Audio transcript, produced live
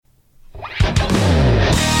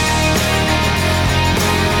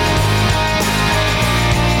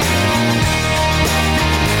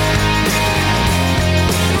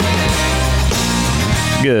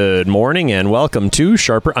Good morning and welcome to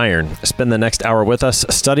Sharper Iron. Spend the next hour with us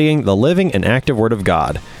studying the living and active Word of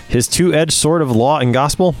God. His two-edged sword of law and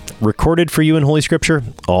gospel, recorded for you in Holy Scripture,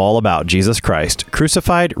 all about Jesus Christ,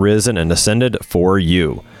 crucified, risen, and ascended for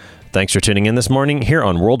you. Thanks for tuning in this morning here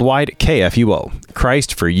on Worldwide KFUO.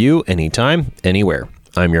 Christ for you, anytime, anywhere.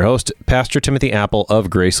 I'm your host, Pastor Timothy Apple of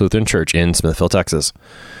Grace Lutheran Church in Smithville, Texas.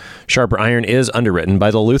 Sharper Iron is underwritten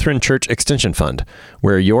by the Lutheran Church Extension Fund,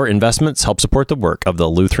 where your investments help support the work of the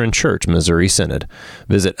Lutheran Church Missouri Synod.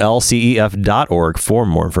 Visit lcef.org for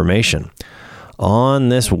more information. On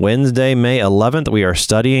this Wednesday, May 11th, we are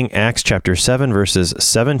studying Acts chapter 7, verses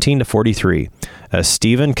 17 to 43. As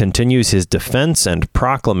Stephen continues his defense and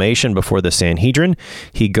proclamation before the Sanhedrin,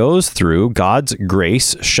 he goes through God's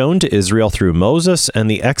grace shown to Israel through Moses and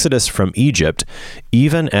the exodus from Egypt,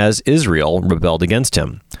 even as Israel rebelled against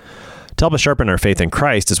him. To help us sharpen our faith in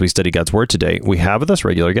Christ as we study God's Word today, we have with us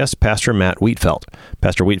regular guest, Pastor Matt Wheatfeld.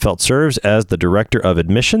 Pastor Wheatfeld serves as the Director of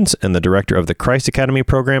Admissions and the Director of the Christ Academy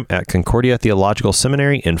program at Concordia Theological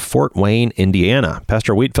Seminary in Fort Wayne, Indiana.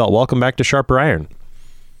 Pastor Wheatfeld, welcome back to Sharper Iron.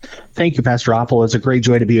 Thank you, Pastor Apple. It's a great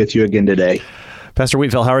joy to be with you again today. Pastor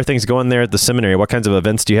Wheatfeld, how are things going there at the seminary? What kinds of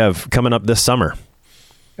events do you have coming up this summer?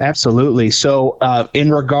 Absolutely. So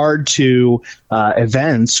in regard to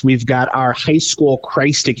events, we've got our high school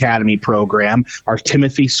Christ Academy program, our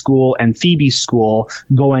Timothy School and Phoebe School,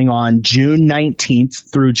 going on June 19th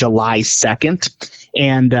through July 2nd.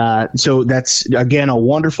 And so that's, again, a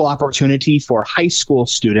wonderful opportunity for high school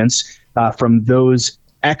students from those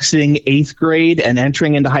exiting 8th grade and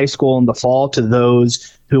entering into high school in the fall to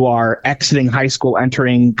those who are exiting high school,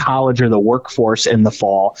 entering college or the workforce in the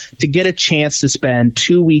fall, to get a chance to spend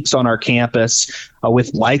 2 weeks on our campus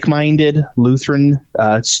with like-minded Lutheran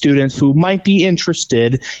students who might be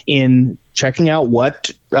interested in checking out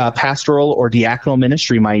what pastoral or diaconal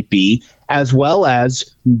ministry might be, as well as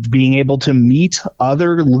being able to meet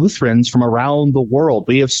other Lutherans from around the world.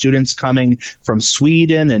 We have students coming from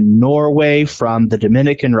Sweden and Norway, from the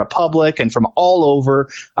Dominican Republic, and from all over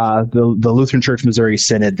the Lutheran Church Missouri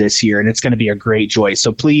Synod this year, and it's going to be a great joy.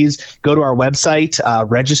 So please go to our website,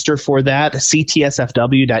 register for that,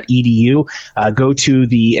 ctsfw.edu, go to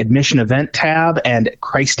the admission event tab, and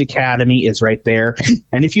Christ Academy is right there.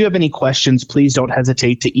 And if you have any questions, please don't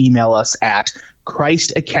hesitate to email us at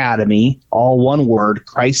Christ Academy, all one word,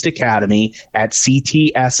 Christ Academy at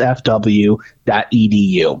ctsfw.edu.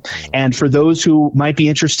 And for those who might be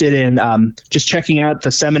interested in just checking out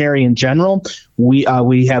the seminary in general, we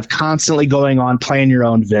have constantly going on plan your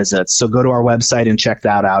own visits. So go to our website and check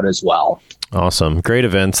that out as well. Awesome. Great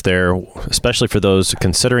events there, especially for those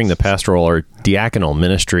considering the pastoral or diaconal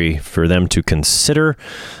ministry, for them to consider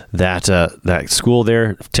that school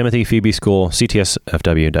there, Timothy Phoebe School,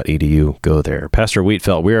 ctsfw.edu. Go there. Pastor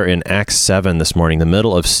Wheatfeld, we are in Acts 7 this morning, the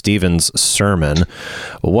middle of Stephen's sermon.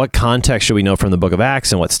 What context should we know from the book of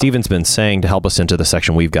Acts and what Stephen's been saying to help us into the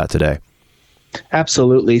section we've got today?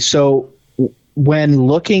 Absolutely. So when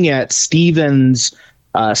looking at Stephen's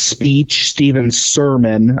speech, Stephen's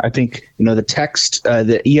sermon, I think, the text,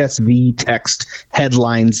 the ESV text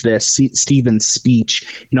headlines this, Stephen's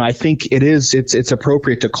speech. I think it's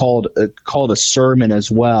appropriate to call it a sermon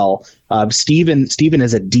as well. Stephen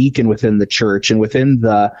is a deacon within the church, and within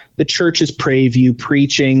the church's purview,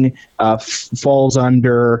 preaching falls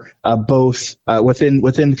under both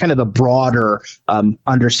within kind of the broader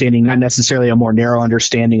understanding, not necessarily a more narrow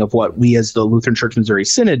understanding of what we as the Lutheran Church Missouri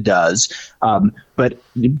Synod does. But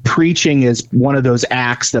preaching is one of those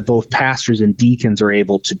acts that both pastors and deacons are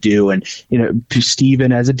able to do, and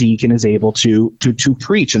Stephen as a deacon is able to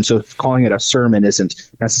preach, and so calling it a sermon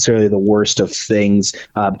isn't necessarily the worst of things,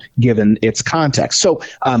 given its context. So,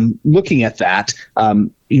 looking at that,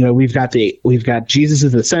 we've got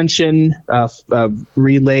Jesus' ascension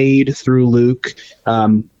relayed through Luke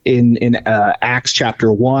in Acts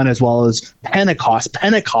chapter 1, as well as Pentecost.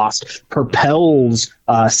 Pentecost propels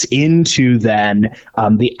us into then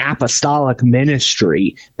the apostolic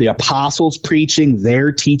ministry, the apostles preaching,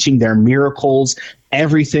 their teaching, their miracles,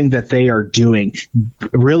 everything that they are doing.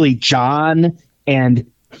 Really, John and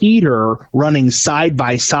Peter running side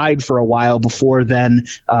by side for a while before then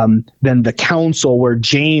the council, where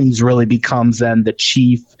James really becomes then the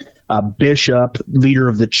chief bishop, leader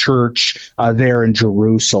of the church there in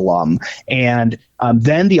Jerusalem. And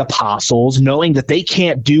then the apostles, knowing that they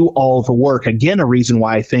can't do all the work, again, a reason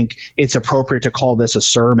why I think it's appropriate to call this a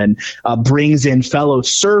sermon, brings in fellow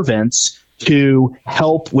servants to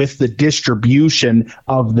help with the distribution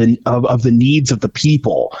of the needs of the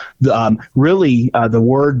people. The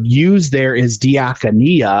word used there is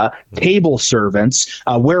diakonia, table servants,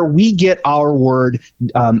 where we get our word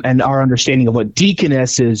and our understanding of what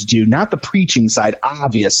deaconesses do, not the preaching side,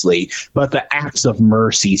 obviously, but the acts of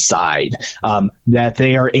mercy side, that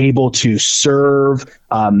they are able to serve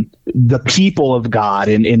the people of God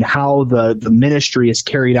in how the ministry is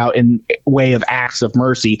carried out in way of acts of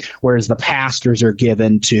mercy, whereas the pastors are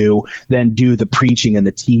given to then do the preaching and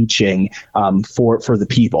the teaching for the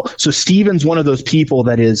people. So Stephen's one of those people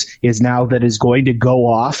that is going to go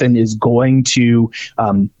off and is going to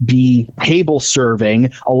be table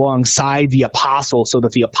serving alongside the apostles, so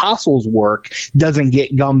that the apostles' work doesn't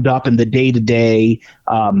get gummed up in the day-to-day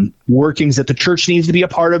workings that the church needs to be a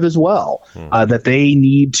part of as well. That they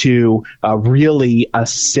need to really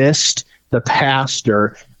assist the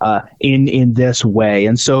pastor in this way.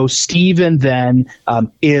 And so Stephen then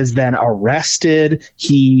is then arrested.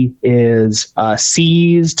 He is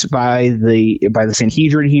seized by the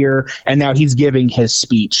Sanhedrin here, and now he's giving his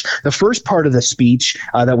speech. The first part of the speech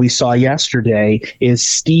that we saw yesterday is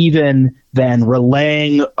Stephen then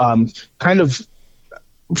relaying kind of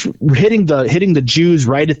hitting the Jews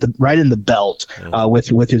right in the belt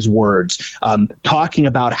with his words, talking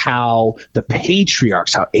about how the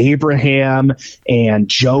patriarchs, how Abraham and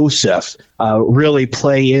Joseph really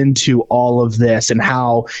play into all of this, and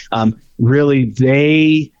how really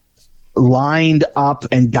they lined up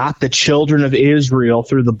and got the children of Israel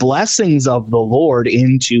through the blessings of the Lord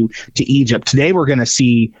into Egypt. Today we're going to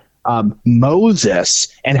see Moses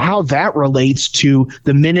and how that relates to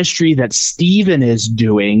the ministry that Stephen is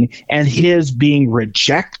doing and his being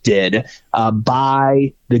rejected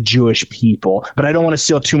by the Jewish people. But I don't want to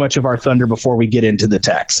steal too much of our thunder before we get into the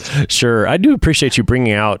text. Sure. I do appreciate you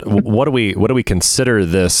bringing out what do we consider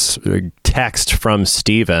this text from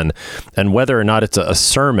Stephen, and whether or not it's a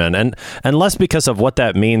sermon, and less because of what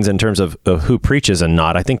that means in terms of who preaches and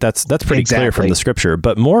not. I think that's pretty clear from the scripture,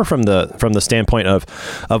 but more from the standpoint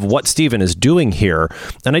of what Stephen is doing here.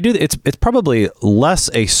 And it's probably less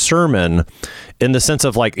a sermon in the sense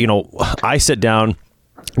of, like, I sit down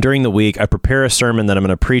during the week, I prepare a sermon that I'm going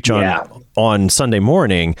to preach on Sunday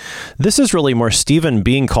morning. This is really more Stephen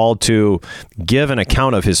being called to give an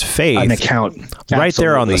account of his faith. An account. Right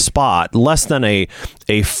there on the spot, less than a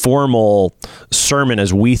formal sermon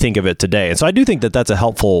as we think of it today. And so I do think that that's a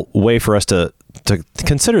helpful way for us to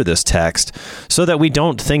consider this text, so that we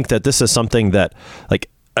don't think that this is something that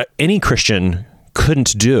any Christian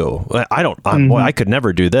couldn't do. I could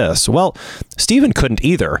never do this. Well, Stephen couldn't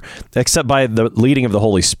either, except by the leading of the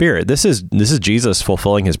Holy Spirit. This is Jesus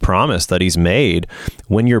fulfilling his promise that he's made.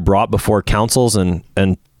 When you're brought before councils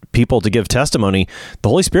and people to give testimony, the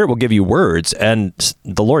Holy Spirit will give you words, and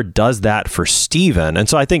the Lord does that for Stephen. And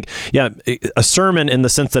so I think, a sermon in the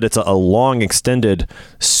sense that it's a long, extended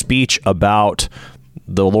speech about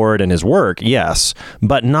the Lord and his work, yes,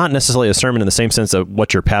 but not necessarily a sermon in the same sense of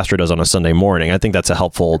what your pastor does on a Sunday morning. I think that's a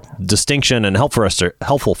helpful distinction and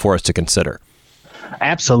helpful for us to consider.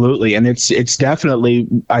 Absolutely, and it's definitely,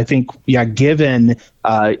 I think, given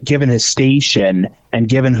his station and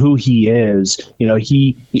given who he is,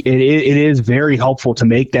 it is very helpful to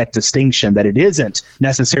make that distinction, that it isn't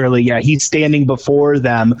necessarily he's standing before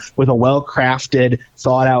them with a well-crafted,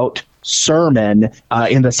 thought-out sermon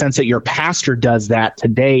in the sense that your pastor does that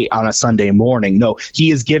today on a Sunday morning. No, he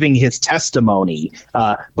is giving his testimony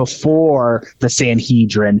before the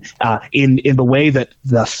Sanhedrin in the way that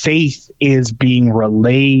the faith is being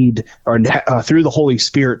relayed or through the Holy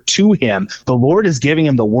Spirit to him. The Lord is giving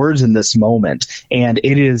him the words in this moment, and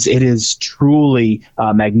it is truly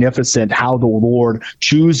magnificent how the Lord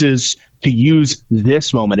chooses to use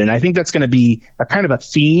this moment. And I think that's going to be a kind of a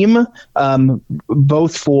theme,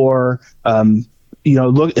 both for,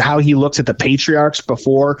 look how he looks at the patriarchs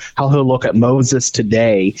before, how he'll look at Moses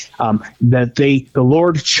today, that the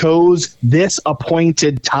Lord chose this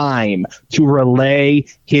appointed time to relay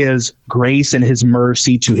his grace and his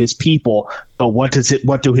mercy to his people. But what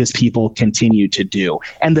do his people continue to do?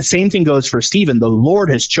 And the same thing goes for Stephen. The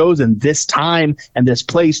Lord has chosen this time and this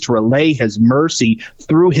place to relay his mercy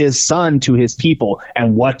through his son to his people.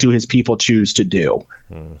 And what do his people choose to do?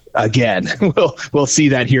 Again, we'll see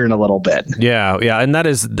that here in a little bit. Yeah. And that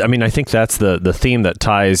is, I think that's the theme that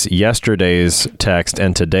ties yesterday's text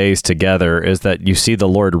and today's together, is that you see the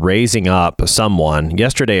Lord raising up someone.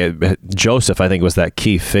 Yesterday, Joseph, I think, was that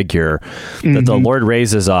key figure that the Lord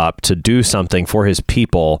raises up to do something for his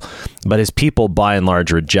people, but his people by and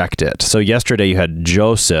large reject it. So yesterday you had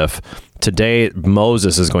Joseph today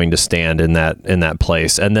Moses is going to stand in that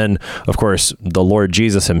place. And then, of course, the Lord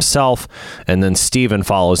Jesus himself, and then Stephen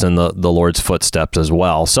follows in the Lord's footsteps as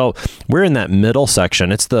well. So we're in that middle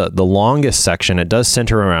section. It's the longest section. It does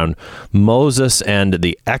center around Moses and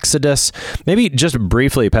the Exodus. Maybe just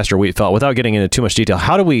briefly, Pastor Wheatfeld, without getting into too much detail,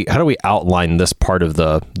 how do we outline this part of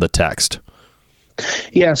the text?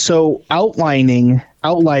 Yeah, so outlining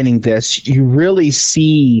this, you really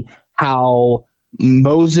see how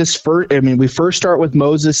Moses first. I mean, we first start with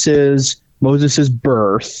Moses's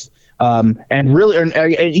birth, and really, and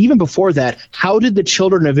even before that, how did the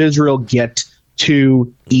children of Israel get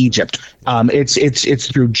to Egypt? It's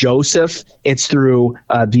through Joseph. It's through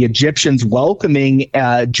the Egyptians welcoming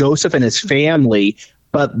Joseph and his family.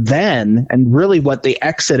 But then, and really, how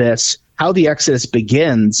the Exodus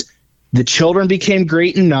begins. The children became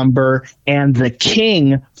great in number, and the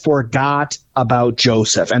king forgot about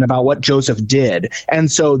Joseph and about what Joseph did.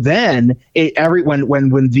 And so then,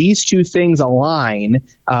 when these two things align,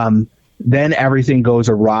 then everything goes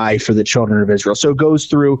awry for the children of Israel. So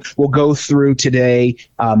we'll go through today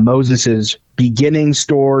Moses's beginning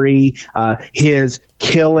story, his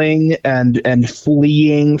killing and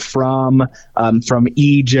fleeing from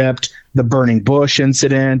Egypt, the burning bush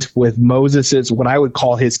incident with Moses's, what I would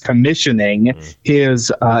call his commissioning,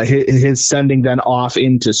 his sending them off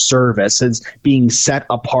into service, his being set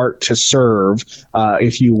apart to serve,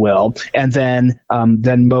 if you will, and then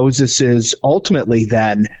Moses's ultimately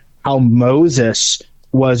then how Moses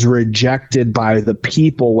was rejected by the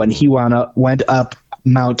people when he went up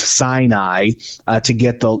Mount Sinai to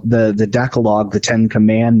get the Decalogue, the Ten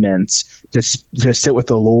Commandments, to sit with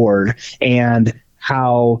the Lord, and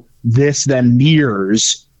how this then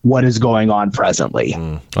mirrors what is going on presently.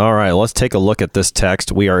 All right, let's take a look at this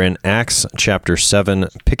text. We are in Acts chapter 7,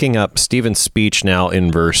 picking up Stephen's speech now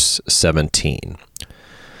in verse 17.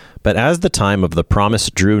 But as the time of the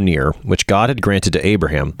promise drew near, which God had granted to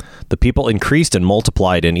Abraham, the people increased and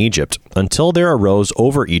multiplied in Egypt, until there arose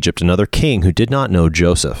over Egypt another king who did not know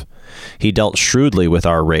Joseph. He dealt shrewdly with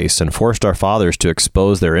our race and forced our fathers to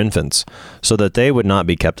expose their infants, so that they would not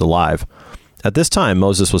be kept alive. At this time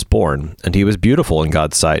Moses was born, and he was beautiful in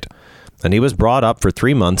God's sight. And he was brought up for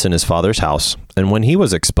 3 months in his father's house, and when he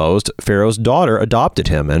was exposed, Pharaoh's daughter adopted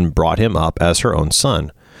him and brought him up as her own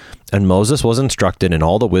son. And Moses was instructed in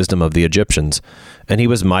all the wisdom of the Egyptians, and he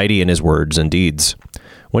was mighty in his words and deeds.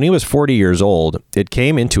 When he was 40 years old, it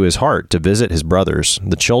came into his heart to visit his brothers,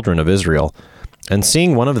 the children of Israel. And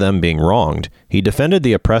seeing one of them being wronged, he defended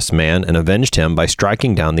the oppressed man and avenged him by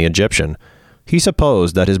striking down the Egyptian. He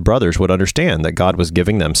supposed that his brothers would understand that God was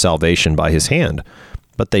giving them salvation by his hand,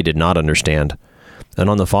 but they did not understand. And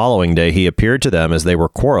on the following day he appeared to them as they were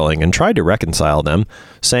quarreling and tried to reconcile them,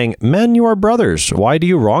 saying, Men, you are brothers. Why do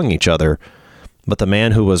you wrong each other? But the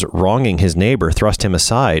man who was wronging his neighbor thrust him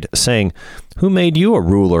aside, saying, Who made you a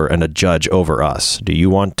ruler and a judge over us? Do you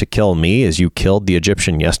want to kill me as you killed the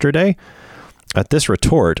Egyptian yesterday? At this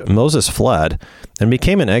retort, Moses fled and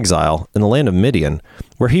became an exile in the land of Midian,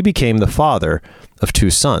 where he became the father of 2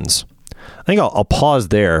 sons. I think I'll pause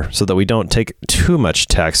there so that we don't take too much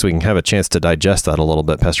text. We can have a chance to digest that a little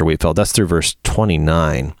bit, Pastor Wheatfeld. That's through verse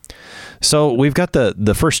 29. So we've got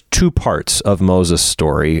the first 2 parts of Moses'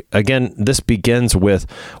 story. Again, this begins with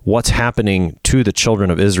what's happening to the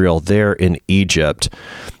children of Israel there in Egypt.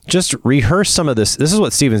 Just rehearse some of this. This is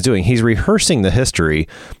what Stephen's doing. He's rehearsing the history.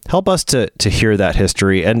 Help us to hear that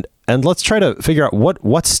history, and let's try to figure out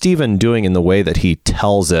what's Stephen doing in the way that he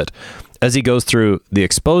tells it as he goes through the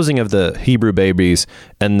exposing of the Hebrew babies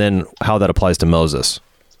and then how that applies to Moses.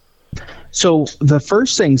 So the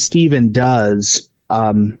first thing Stephen does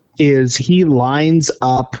is he lines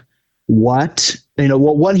up he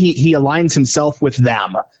aligns himself with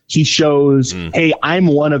them. He shows, hey, I'm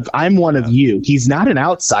one of you. He's not an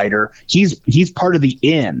outsider. He's part of the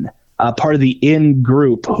part of the in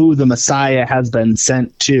group who the Messiah has been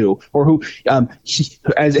sent to, or who,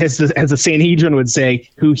 as the Sanhedrin would say,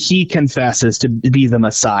 who he confesses to be the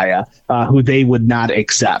Messiah, who they would not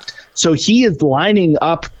accept. So he is lining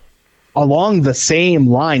up along the same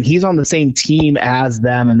line. He's on the same team as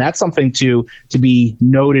them, and that's something to be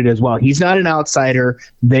noted as well. He's not an outsider.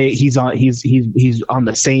 He's on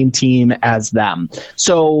the same team as them.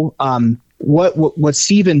 So what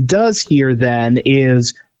Stephen does here then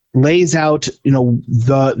is lays out,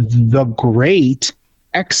 the great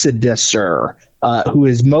exoduser, who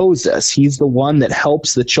is Moses. He's the one that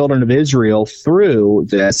helps the children of Israel through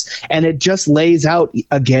this, and it just lays out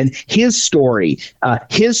again his story,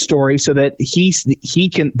 so that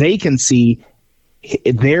they can see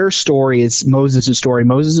their story is Moses' story.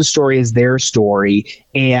 Moses' story is their story,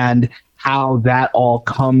 and how that all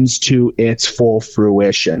comes to its full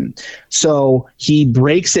fruition. So he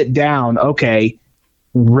breaks it down. Okay,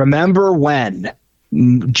 remember when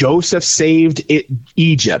Joseph saved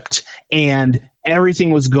Egypt and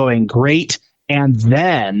everything was going great, and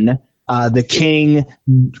then the king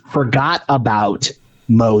forgot about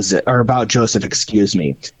Joseph, excuse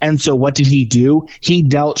me. And so what did he do? He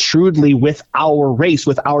dealt shrewdly with our race,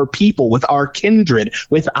 with our people, with our kindred,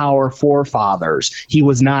 with our forefathers. He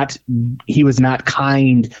was not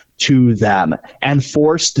kind to them and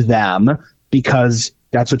forced them, because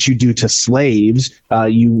that's what you do to slaves.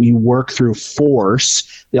 You work through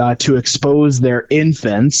force to expose their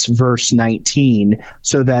infants, verse 19,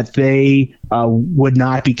 so that they would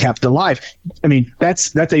not be kept alive. I mean,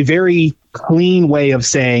 that's a very clean way of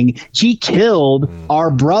saying he killed our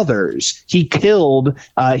brothers. He killed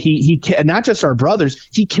he not just our brothers.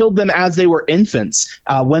 He killed them as they were infants.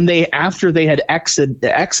 After they had exited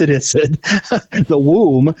the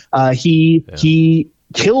womb, he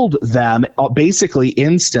killed them basically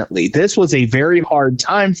instantly. This was a very hard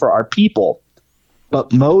time for our people.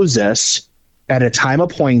 But Moses, at a time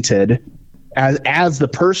appointed, as the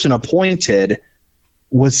person appointed,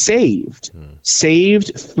 was saved.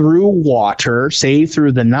 Saved through water, saved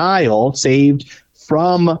through the Nile, saved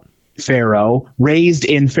from Pharaoh, raised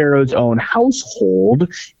in Pharaoh's own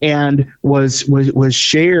household, and was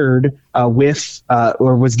shared with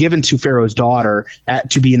or was given to Pharaoh's daughter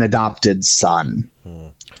to be an adopted son.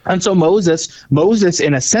 And so Moses,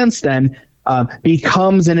 in a sense, then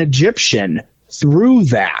becomes an Egyptian through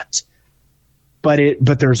that.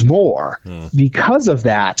 But there's more. Because of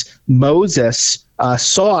that, Moses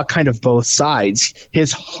saw kind of both sides.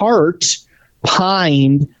 His heart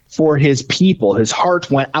pined for his people. His heart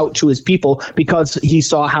went out to his people because he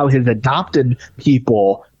saw how his adopted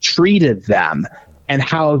people treated them and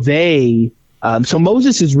how they. So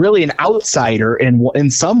Moses is really an outsider in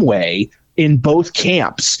some way in both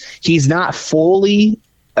camps. He's not fully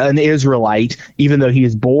an Israelite, even though he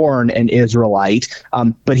is born an Israelite,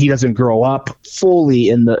 but he doesn't grow up fully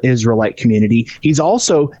in the Israelite community. He's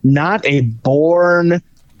also not a born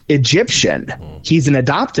Egyptian. He's an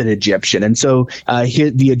adopted Egyptian. And so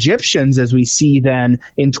the Egyptians, as we see then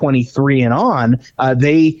in 23 and on,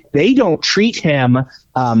 they don't treat him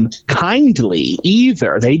kindly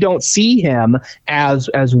either. They don't see him as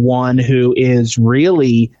one who is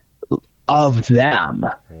really of them.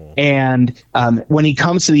 And when he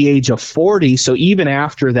comes to the age of 40, so even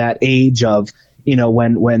after that age of,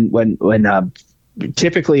 when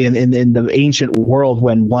typically in the ancient world,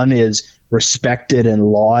 when one is respected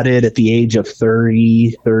and lauded at the age of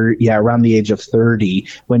 30, around the age of 30,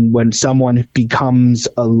 when someone becomes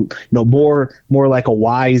more like a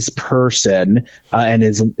wise person, and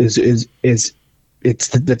is it's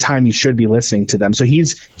the time you should be listening to them. So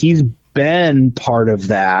he's been part of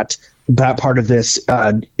that part of this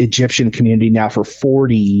Egyptian community now for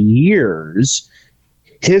 40 years.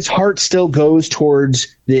 His heart still goes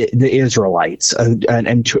towards the Israelites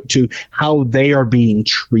and to how they are being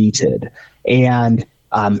treated. And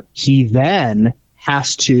he then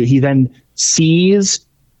sees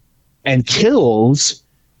and kills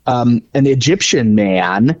an Egyptian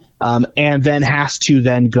man, and then has to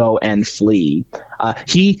then go and flee.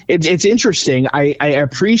 It's interesting. I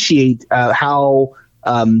appreciate how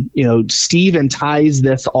Stephen ties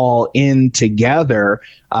this all in together,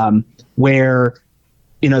 where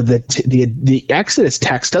the Exodus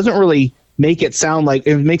text doesn't really make it sound like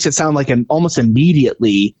almost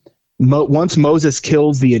immediately once Moses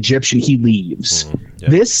kills the Egyptian, he leaves. Yeah.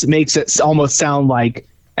 This makes it almost sound like,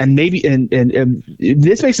 and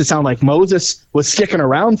this makes it sound like Moses was sticking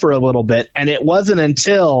around for a little bit, and it wasn't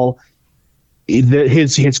until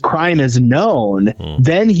his crime is known,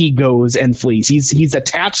 then he goes and flees. He's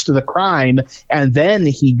attached to the crime, and then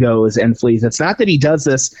he goes and flees. It's not that he does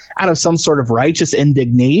this out of some sort of righteous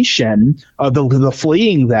indignation of the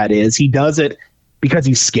fleeing, that is. He does it because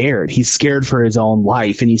he's scared. He's scared for his own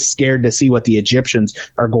life, and he's scared to see what the Egyptians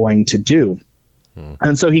are going to do.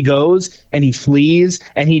 And so he goes and he flees,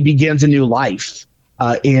 and he begins a new life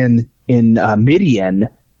in Midian,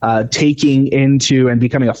 taking into and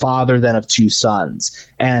becoming a father then of two sons.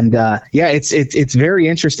 And it's very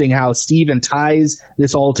interesting how Stephen ties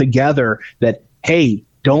this all together, that, hey,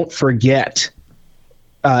 don't forget.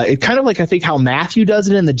 It kind of like, I think, how Matthew does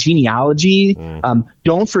it in the genealogy.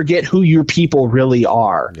 Don't forget who your people really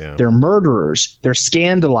are. Yeah. They're murderers. They're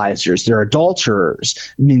scandalizers. They're adulterers.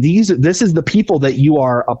 I mean, this is the people that you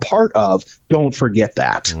are a part of. Don't forget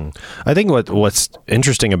that. I think what's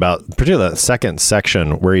interesting about particularly that second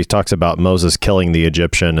section where he talks about Moses killing the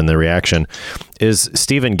Egyptian and the reaction is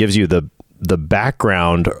Stephen gives you the the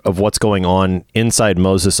background of what's going on inside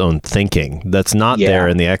Moses' own thinking that's not there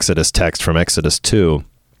in the Exodus text from Exodus 2.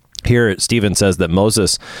 Here, Stephen says that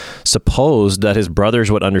Moses supposed that his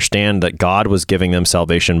brothers would understand that God was giving them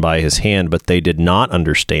salvation by his hand, but they did not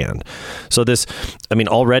understand. So this,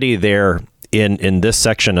 already there in this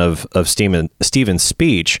section of Stephen's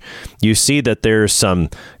speech, you see that there's some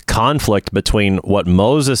conflict between what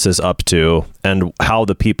Moses is up to and how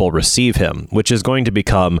the people receive him, which is going to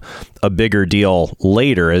become a bigger deal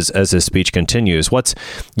later as his speech continues. What's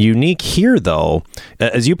unique here, though,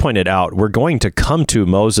 as you pointed out, we're going to come to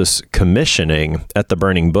Moses' commissioning at the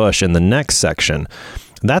burning bush in the next section.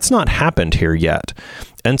 That's not happened here yet.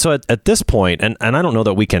 And so at this point, and I don't know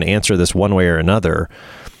that we can answer this one way or another,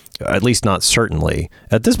 at least not certainly.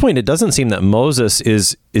 At this point, it doesn't seem that Moses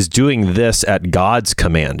is doing this at God's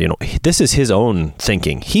command. This is his own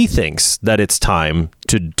thinking. He thinks that it's time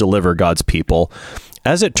to deliver God's people.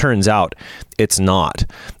 As it turns out, it's not.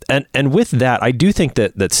 And with that, I do think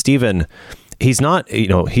that Stephen, he's not,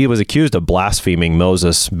 he was accused of blaspheming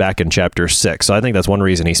Moses back in chapter 6. So I think that's one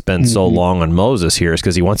reason he spends so long on Moses here, is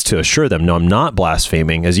because he wants to assure them, no, I'm not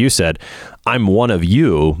blaspheming. As you said, I'm one of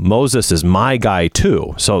you. Moses is my guy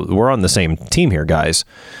too. So we're on the same team here, guys.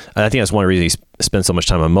 I think that's one reason he spends so much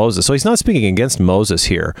time on Moses. So he's not speaking against Moses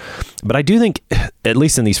here. But I do think, at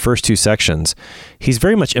least in these first two sections, he's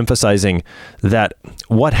very much emphasizing that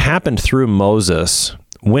what happened through Moses,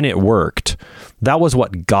 when it worked, that was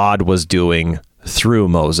what God was doing through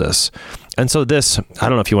Moses. And so this, I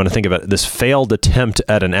don't know if you want to think of it, this failed attempt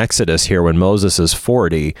at an Exodus here when Moses is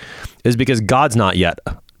 40 is because God's not yet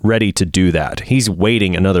ready to do that. He's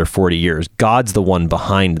waiting another 40 years. God's the one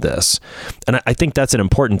behind this. And I think that's an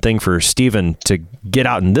important thing for Stephen to get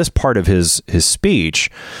out in this part of his speech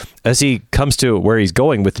as he comes to where he's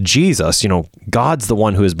going with Jesus. God's the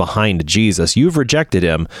one who is behind Jesus. You've rejected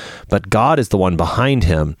him, but God is the one behind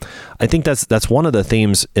him. I think that's one of the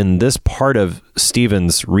themes in this part of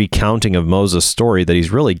Stephen's recounting of Moses' story that he's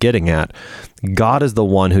really getting at. God is the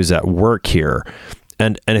one who's at work here.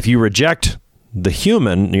 And if you reject the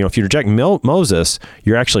human, if you reject Moses,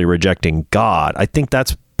 you're actually rejecting God. I think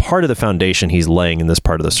that's part of the foundation he's laying in this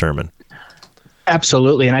part of the sermon.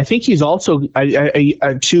 Absolutely. And I think he's also,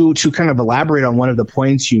 to kind of elaborate on one of the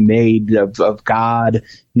points you made of God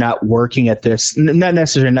not working at this, not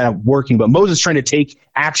necessarily not working, but Moses trying to take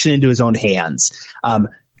action into his own hands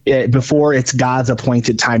before it's God's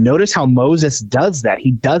appointed time. Notice how Moses does that.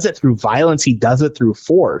 He does it through violence. He does it through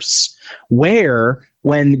force, where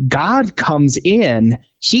when God comes in,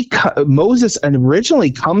 Moses originally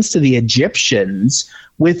comes to the Egyptians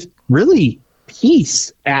with really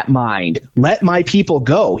peace at mind. Let my people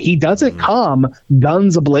go. He doesn't come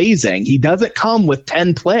guns a-blazing. He doesn't come with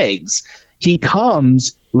 10 plagues. He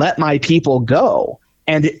comes, let my people go.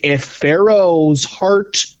 And if Pharaoh's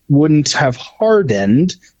heart wouldn't have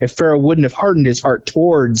hardened, if Pharaoh wouldn't have hardened his heart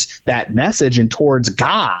towards that message and towards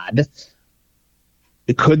God,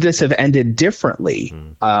 could this have ended differently?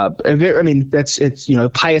 It's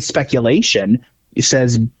pious speculation. It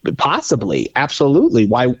says possibly, absolutely.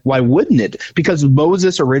 Why wouldn't it? Because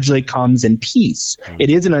Moses originally comes in peace. It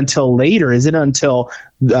isn't until later,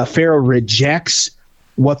 Pharaoh rejects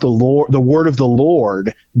what the word of the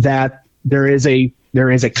Lord, that there is a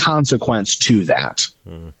consequence to that.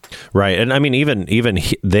 Right. And even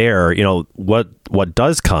there, what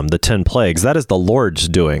does come, the 10 plagues, that is the Lord's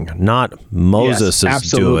doing, not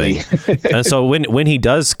Moses' doing. And so when he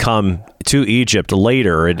does come to Egypt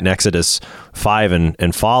later in Exodus 5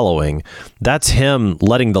 and following, that's him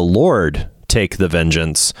letting the Lord take the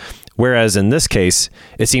vengeance. Whereas in this case,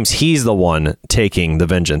 it seems he's the one taking the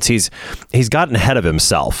vengeance. He's gotten ahead of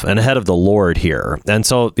himself and ahead of the Lord here. And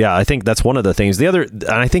so, I think that's one of the things. The other, and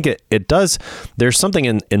I think it does, there's something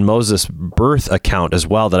in Moses' birth account as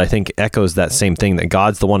well that I think echoes that same thing, that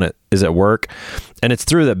God's the one that is at work. And it's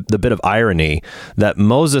through the bit of irony that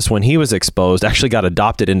Moses, when he was exposed, actually got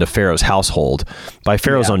adopted into Pharaoh's household by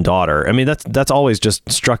Pharaoh's own daughter. That's always just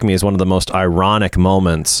struck me as one of the most ironic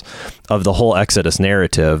moments of the whole Exodus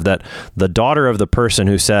narrative, that the daughter of the person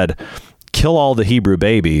who said, kill all the Hebrew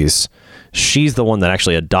babies, she's the one that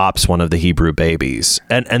actually adopts one of the Hebrew babies.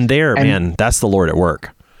 And that's the Lord at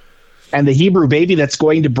work. And the Hebrew baby that's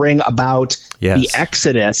going to bring about the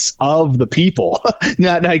exodus of the people.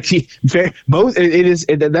 That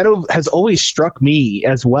has always struck me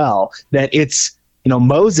as well, that it's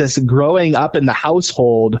Moses growing up in the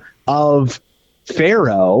household of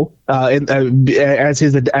Pharaoh as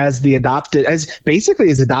his adopted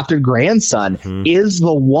grandson, is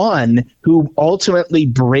the one who ultimately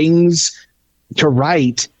brings to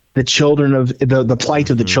right the children of the plight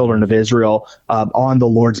of the children of Israel on the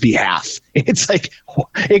Lord's behalf. It's like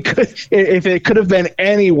if it could have been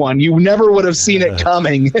anyone, you never would have seen it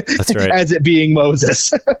coming. That's right. As it being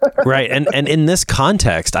Moses. Right. And in this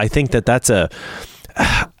context, I think that's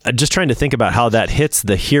just trying to think about how that hits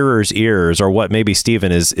the hearer's ears, or what maybe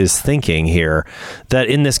Stephen is thinking here, that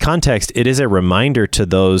in this context, it is a reminder to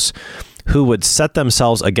those who would set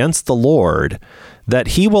themselves against the Lord that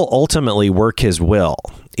he will ultimately work his will,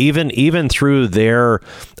 even through their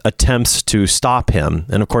attempts to stop him.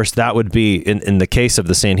 And of course, that would be, in the case of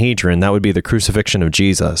the Sanhedrin, that would be the crucifixion of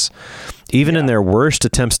Jesus. Even in their worst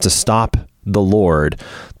attempts to stop the Lord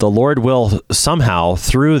will somehow,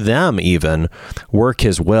 through them even, work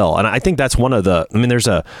his will. And I think that's one of the, there's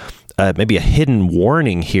maybe a hidden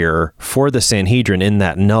warning here for the Sanhedrin in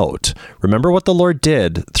that note. Remember what the Lord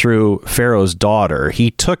did through Pharaoh's daughter. He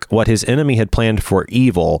took what his enemy had planned for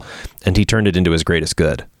evil and he turned it into his greatest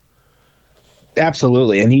good.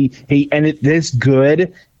 Absolutely. And it is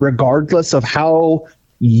good regardless of how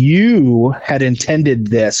you had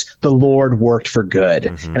intended this, the Lord worked for good.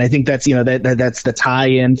 Mm-hmm. And I think that's, that's the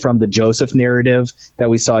tie-in from the Joseph narrative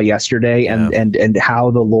that we saw yesterday, and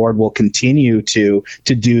how the Lord will continue to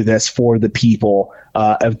do this for the people,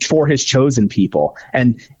 for his chosen people.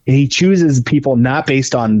 And he chooses people not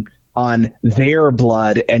based on their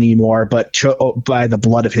blood anymore, but by the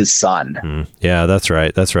blood of his son. Yeah, that's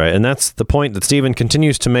right. That's right. And that's the point that Stephen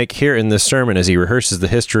continues to make here in this sermon as he rehearses the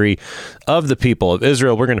history of the people of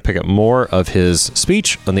Israel. We're going to pick up more of his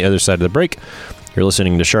speech on the other side of the break. You're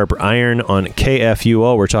listening to Sharper Iron on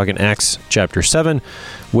KFUO. We're talking Acts chapter 7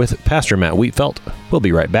 with Pastor Matt Wheatfeld. We'll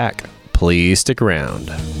be right back. Please stick around.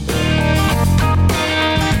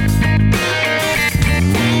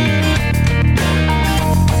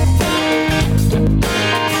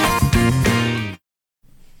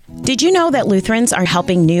 Did you know that Lutherans are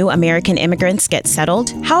helping new American immigrants get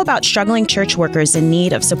settled? How about struggling church workers in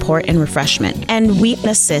need of support and refreshment? And we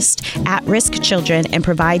assist at-risk children and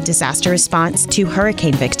provide disaster response to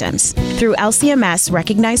hurricane victims. Through LCMS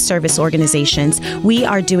recognized service organizations, we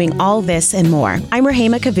are doing all this and more. I'm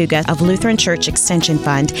Rahema Kavuga of Lutheran Church Extension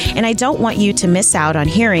Fund, and I don't want you to miss out on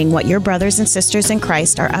hearing what your brothers and sisters in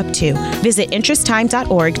Christ are up to. Visit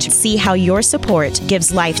interesttime.org to see how your support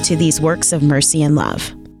gives life to these works of mercy and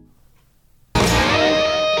love.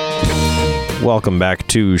 Welcome back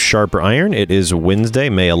to Sharper Iron. It is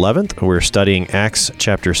Wednesday, May 11th. We're studying Acts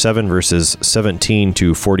chapter 7, verses 17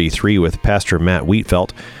 to 43 with Pastor Matt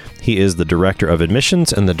Wheatfeld. He is the Director of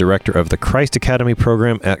Admissions and the Director of the Christ Academy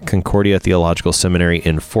program at Concordia Theological Seminary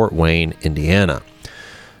in Fort Wayne, Indiana.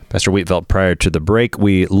 Pastor Wheatfeld, prior to the break,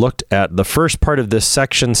 we looked at the first part of this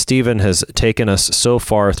section. Stephen has taken us so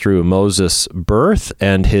far through Moses' birth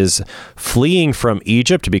and his fleeing from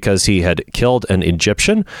Egypt because he had killed an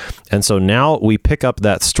Egyptian. And so now we pick up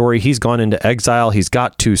that story. He's gone into exile. He's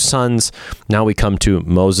got 2 sons. Now we come to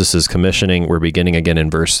Moses' commissioning. We're beginning again in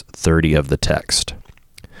verse 30 of the text.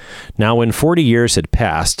 Now when 40 years had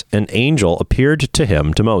passed, an angel appeared to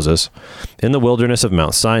him, to Moses, in the wilderness of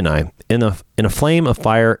Mount Sinai, in a flame of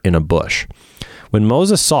fire in a bush. When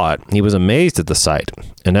Moses saw it, he was amazed at the sight,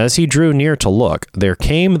 and as he drew near to look, there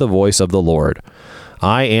came the voice of the Lord.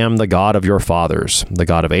 I am the God of your fathers, the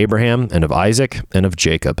God of Abraham, and of Isaac, and of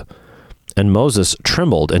Jacob. And Moses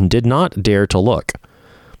trembled and did not dare to look.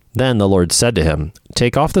 Then the Lord said to him,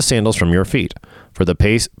 Take off the sandals from your feet, for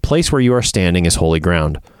the place where you are standing is holy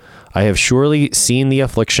ground. I have surely seen the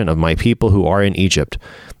affliction of my people who are in Egypt,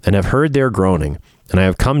 and have heard their groaning, and I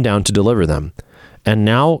have come down to deliver them. And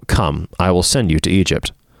now come, I will send you to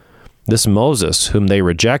Egypt. This Moses, whom they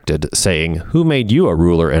rejected, saying, Who made you a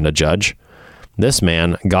ruler and a judge? This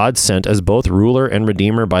man God sent as both ruler and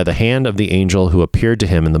redeemer by the hand of the angel who appeared to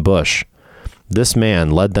him in the bush. This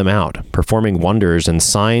man led them out, performing wonders and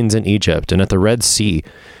signs in Egypt and at the Red Sea,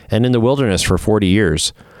 and in the wilderness for 40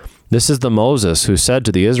 years. This is the Moses who said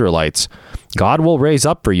to the Israelites, God will raise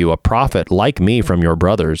up for you a prophet like me from your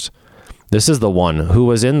brothers. This is the one who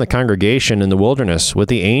was in the congregation in the wilderness with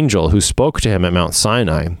the angel who spoke to him at Mount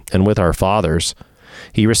Sinai and with our fathers.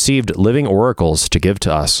 He received living oracles to give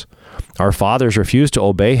to us. Our fathers refused to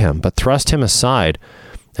obey him, but thrust him aside,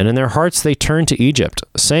 and in their hearts they turned to Egypt,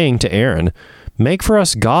 saying to Aaron, Make for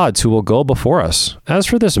us gods who will go before us. As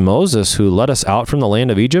for this Moses who led us out from the land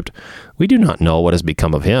of Egypt, we do not know what has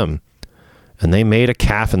become of him. And they made a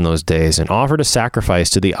calf in those days and offered a sacrifice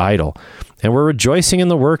to the idol, and were rejoicing in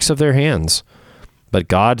the works of their hands. But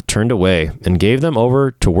God turned away and gave them over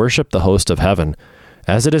to worship the host of heaven,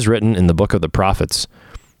 as it is written in the book of the prophets.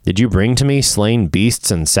 Did you bring to me slain beasts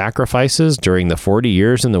and sacrifices during the 40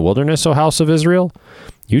 years in the wilderness, O house of Israel?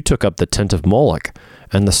 You took up the tent of Moloch,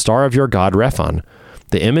 and the star of your god Rephan,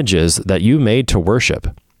 the images that you made to worship,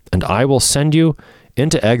 and I will send you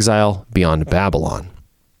into exile beyond Babylon.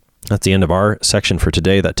 That's the end of our section for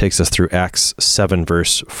today. That takes us through Acts 7,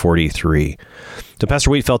 verse 43. So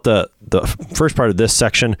Pastor Wheat felt the first part of this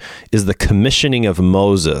section is the commissioning of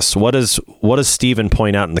Moses. What does Stephen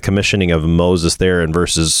point out in the commissioning of Moses there in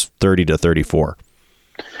verses 30 to 34?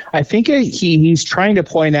 I think he's trying to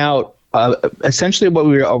point out essentially what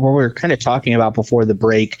we were kind of talking about before the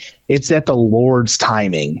break. It's at the Lord's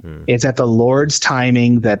timing. It's at the Lord's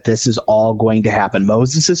timing that this is all going to happen.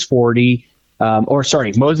 Moses is 40.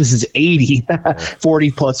 Moses is 80,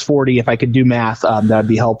 40 plus 40. If I could do math, that'd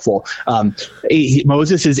be helpful.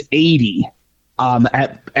 Moses is 80.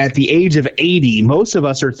 At the age of 80, most of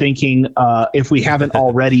us are thinking, if we haven't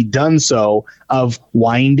already done so, of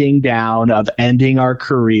winding down, of ending our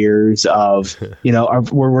careers,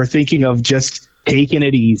 we're thinking of just taking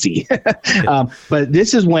it easy. But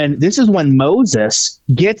this is when Moses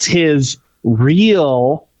gets his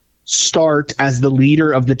real start as the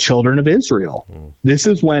leader of the children of Israel. This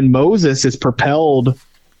is when Moses is propelled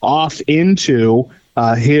off into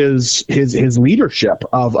his leadership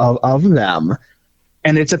of them.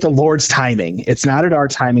 And it's at the Lord's timing. It's not at our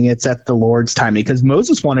timing. It's at the Lord's timing, because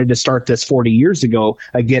Moses wanted to start this 40 years ago,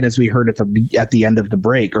 again, as we heard at the end of the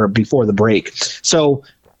break, or before the break. So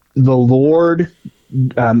the Lord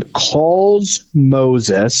calls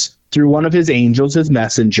Moses through one of his angels, his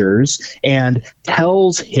messengers, and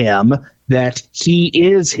tells him that he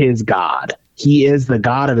is his God. He is the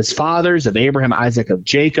God of his fathers, of Abraham, Isaac, of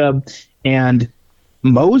Jacob. And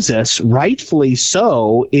Moses, rightfully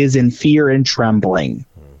so, is in fear and trembling.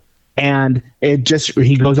 And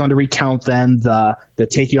he goes on to recount then the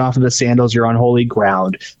taking off of the sandals, you're on holy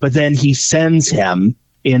ground. But then he sends him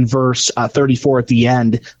in verse 34 at the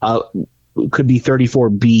end, could be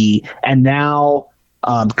 34b, and now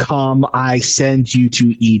come, I send you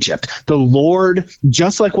to Egypt. The Lord,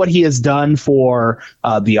 just like what he has done for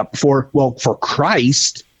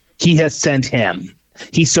Christ, he has sent him.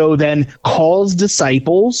 He so then calls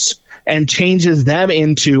disciples and changes them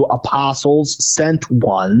into apostles, sent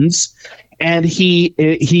ones. And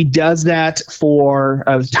he does that for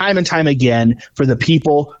time and time again for the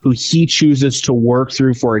people who he chooses to work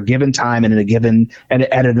through for a given time and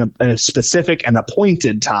at a specific and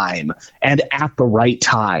appointed time and at the right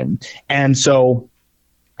time. And so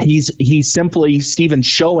he's simply, Stephen,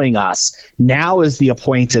 showing us now is the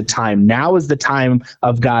appointed time. Now is the time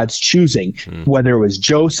of God's choosing, whether it was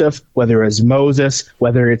Joseph, whether it was Moses,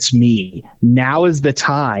 whether it's me. Now is the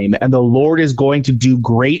time, and the Lord is going to do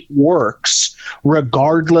great works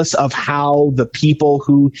regardless of how the people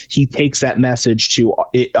who he takes that message to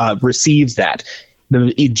receives that.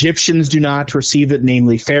 The Egyptians do not receive it,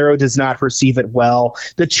 namely Pharaoh does not receive it well.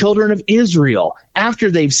 The children of Israel, after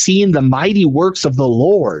they've seen the mighty works of the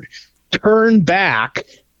Lord, turn back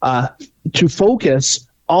to focus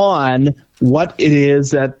on what it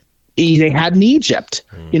is that they had in Egypt.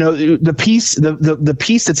 You know, the piece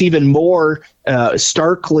that's even more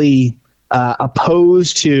starkly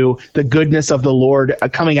opposed to the goodness of the Lord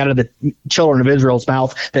coming out of the children of Israel's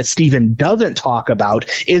mouth that Stephen doesn't talk about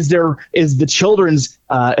is the children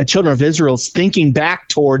of Israel's thinking back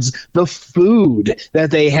towards the food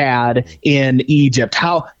that they had in Egypt,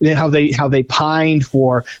 how they pined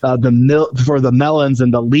for the melons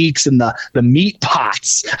and the leeks and the meat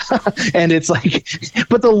pots. And it's like,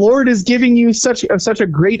 but the Lord is giving you such a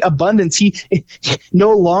great abundance. He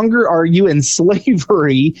no longer are you in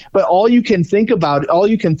slavery, but all you can think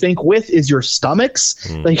with is your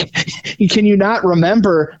stomachs. Like, can you not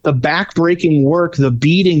remember the backbreaking work, the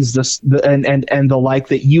beatings, and the like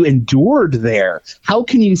that you endured there? How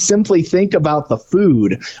can you simply think about the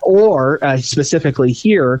food, or specifically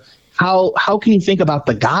here, how can you think about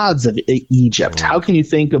the gods of Egypt? How can you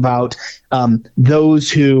think about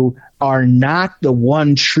those who are not the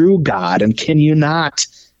one true God? And can you not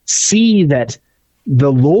see that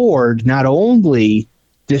the Lord not only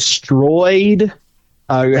destroyed,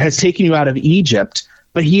 has taken you out of Egypt,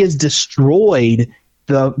 but he has destroyed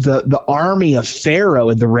the army of Pharaoh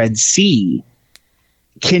in the Red Sea?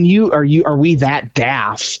 Are we that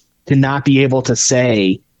daft to not be able to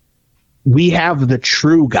say we have the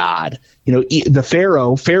true God? You know, the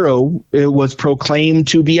Pharaoh was proclaimed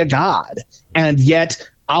to be a god, and yet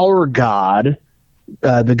our God,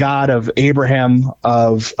 the God of Abraham,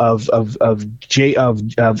 of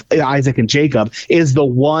Isaac and Jacob, is the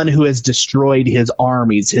one who has destroyed his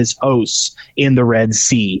armies, his hosts in the Red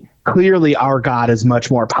Sea. Clearly, our God is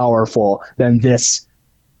much more powerful than this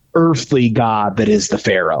earthly God that is the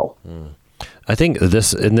Pharaoh. I think in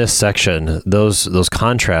this section, those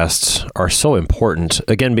contrasts are so important,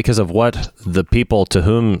 again, because of what the people to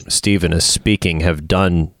whom Stephen is speaking have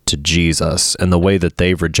done to Jesus and the way that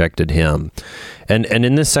they've rejected him. And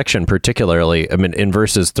in this section particularly, I mean, in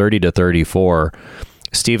verses 30 to 34,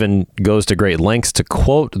 Stephen goes to great lengths to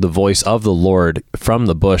quote the voice of the Lord from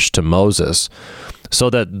the bush to Moses, so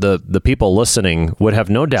that the people listening would have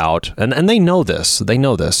no doubt, and they know this,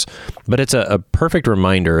 but it's a perfect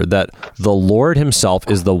reminder that the Lord himself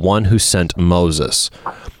is the one who sent Moses,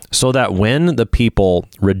 so that when the people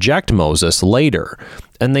reject Moses later,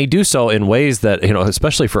 and they do so in ways that,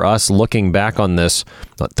 especially for us looking back on this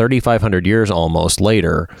 3,500 years almost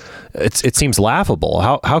later, it seems laughable.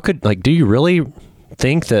 How could, do you really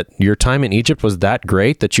think that your time in Egypt was that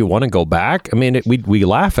great that you want to go back? I mean, we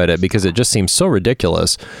laugh at it because it just seems so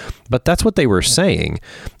ridiculous, but that's what they were saying.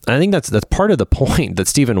 And I think that's part of the point that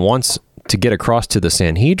Stephen wants to get across to the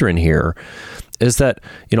Sanhedrin here, is that,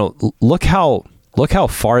 look how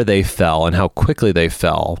far they fell and how quickly they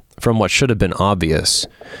fell from what should have been obvious.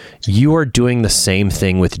 You are doing the same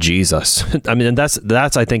thing with Jesus. I mean, and that's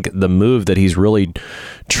I think the move that he's really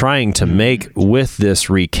trying to make with this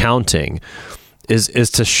recounting is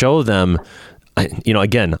to show them,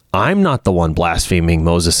 again, I'm not the one blaspheming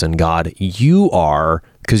Moses and God. You are,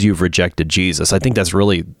 because you've rejected Jesus. I think that's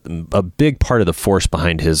really a big part of the force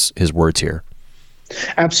behind his words here.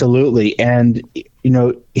 Absolutely. And,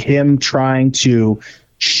 him trying to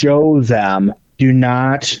show them, do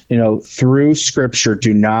not, through Scripture,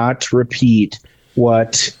 do not repeat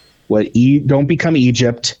don't become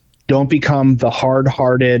Egypt. Don't become the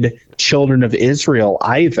hard-hearted children of Israel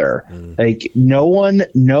either. No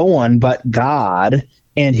one but God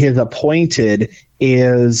and his appointed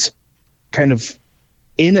is kind of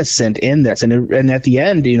innocent in this. And at the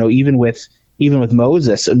end, even with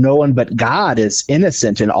Moses, no one but God is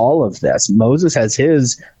innocent in all of this. Moses has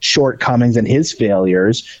his shortcomings and his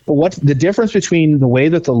failures. But what's the difference between the way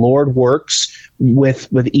that the Lord works with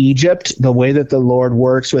Egypt, the way that the Lord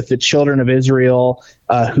works with the children of Israel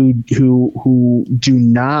who do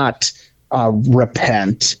not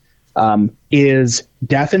repent, is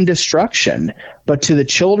death and destruction. But to the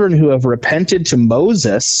children who have repented, to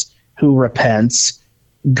Moses who repents,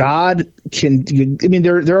 God can. I mean,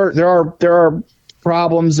 there are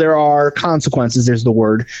problems, there are consequences. There's the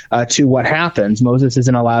word to what happens. Moses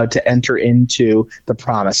isn't allowed to enter into the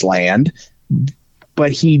promised land,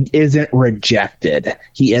 but he isn't rejected.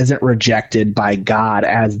 He isn't rejected by God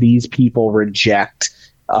as these people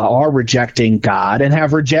are rejecting God and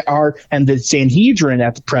and the Sanhedrin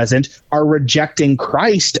at the present are rejecting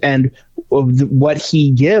Christ and what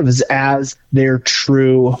he gives as their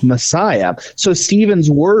true Messiah. So Stephen's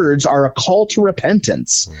words are a call to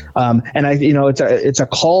repentance. And it's a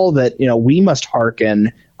call that, we must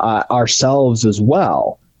hearken ourselves as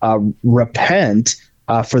well. Repent,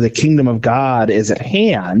 for the kingdom of God is at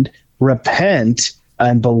hand. Repent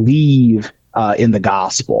and believe in the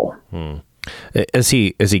gospel. As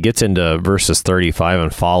he gets into verses 35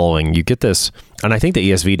 and following, you get this, and I think the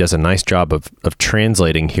ESV does a nice job of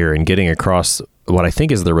translating here and getting across what I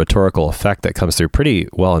think is the rhetorical effect that comes through pretty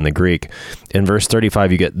well in the Greek. In verse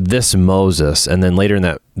 35, you get this Moses, and then later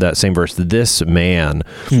in that same verse, this man.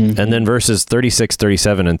 Mm-hmm. And then verses 36,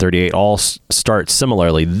 37, and 38 all start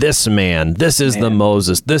similarly. This man, this is the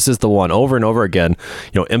Moses, this is the one, over and over again,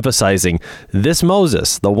 emphasizing this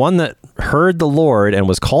Moses, the one that heard the Lord and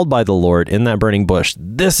was called by the Lord in that burning bush.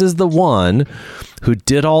 This is the one who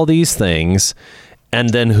did all these things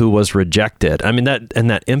and then who was rejected. I mean,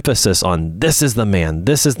 that emphasis on this is the man,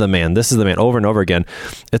 this is the man, this is the man, over and over again.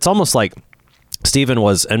 It's almost like Stephen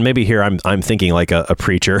was, and maybe here I'm thinking like a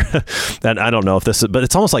preacher, and I don't know if this is, but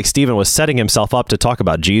it's almost like Stephen was setting himself up to talk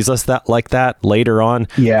about Jesus that later on.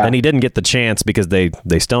 Yeah. And he didn't get the chance because they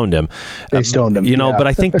stoned him. They stoned him. But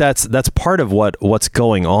I think that's part of what's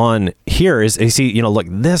going on here is he, look,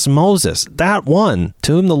 this Moses, that one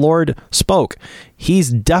to whom the Lord spoke, he's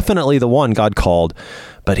definitely the one God called,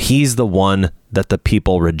 but he's the one that the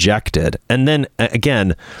people rejected. And then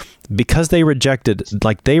again, because they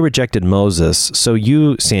rejected Moses, so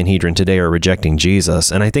you, Sanhedrin, today are rejecting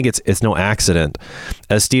Jesus. And I think it's no accident.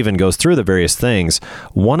 As Stephen goes through the various things,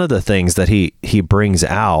 one of the things that he brings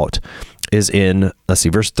out is in,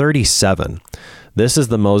 verse 37. This is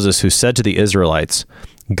the Moses who said to the Israelites,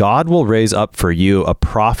 God will raise up for you a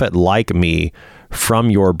prophet like me from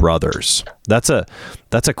your brothers. That's a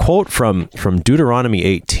quote from Deuteronomy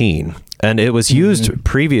 18. And it was used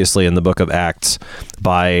previously in the book of Acts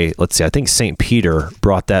by, let's see, I think St. Peter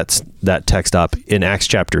brought that text up in Acts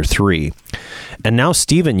chapter 3. And now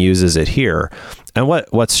Stephen uses it here. And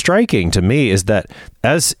what's striking to me is that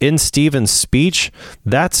as in Stephen's speech,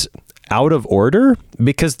 that's out of order,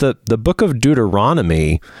 because the book of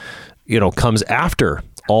Deuteronomy, comes after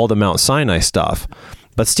all the Mount Sinai stuff.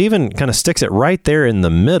 But Stephen kind of sticks it right there in the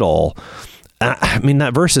middle. I mean,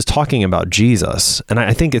 that verse is talking about Jesus, and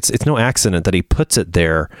I think it's no accident that he puts it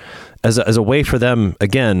there as a way for them,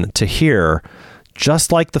 again, to hear,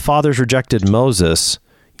 just like the fathers rejected Moses,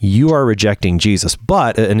 you are rejecting Jesus.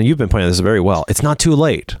 But, and you've been pointing this very well, it's not too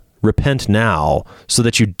late. Repent now so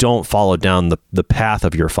that you don't follow down the path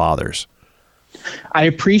of your fathers. I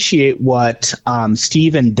appreciate what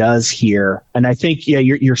Stephen does here, and I think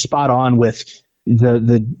you're spot on with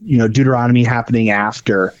the Deuteronomy happening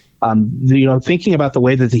after. Thinking about the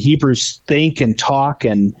way that the Hebrews think and talk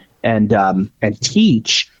and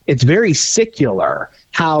teach, it's very secular.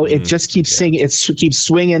 How it just keeps keeps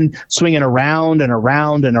swinging around and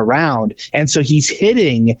around and around, and so he's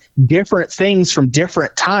hitting different things from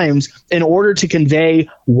different times in order to convey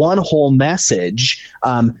one whole message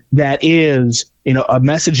that is a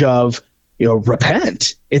message of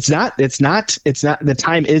repent. It's not the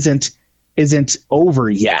time isn't over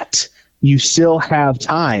yet. You still have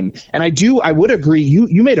time. And I would agree.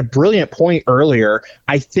 You made a brilliant point earlier.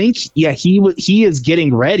 I think, he is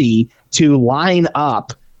getting ready to line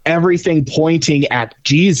up everything pointing at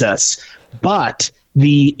Jesus, but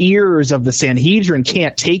the ears of the Sanhedrin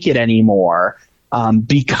can't take it anymore.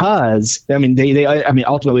 Because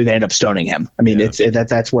ultimately they end up stoning him. I mean,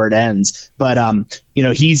 that's where it ends. But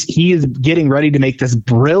he is getting ready to make this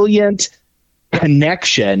brilliant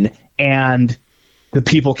connection, and the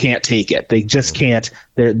people can't take it. They just can't.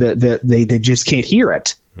 They just can't hear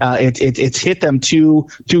it. It's hit them too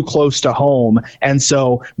close to home. And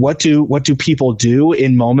so what do people do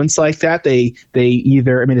in moments like that? They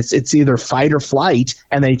either, it's either fight or flight,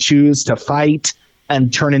 and they choose to fight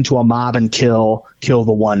and turn into a mob and kill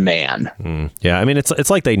the one man. Yeah, it's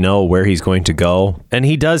like they know where he's going to go, and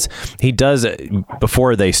he does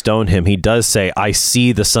before they stone him. He does say, "I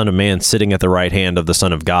see the Son of Man sitting at the right hand of the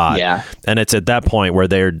Son of God." Yeah, and it's at that point where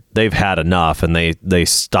they've had enough, and they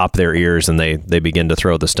stop their ears and they begin to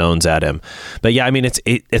throw the stones at him. But yeah,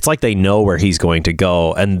 it's like they know where he's going to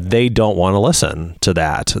go, and they don't want to listen to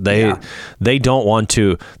that. They don't want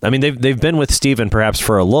to. They've been with Stephen perhaps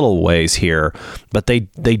for a little ways here, but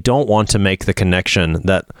they don't want to make the connection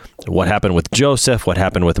that what happened with Joseph, what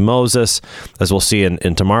happened with Moses, as we'll see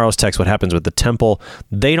in tomorrow's text, what happens with the temple.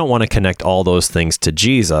 They don't want to connect all those things to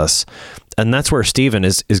Jesus. And that's where Stephen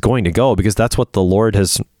is going to go, because that's what the Lord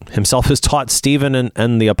himself has taught Stephen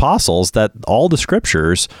and the apostles, that all the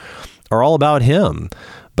scriptures are all about him.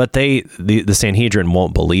 But the Sanhedrin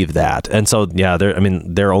won't believe that. And so,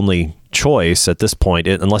 their only choice at this point,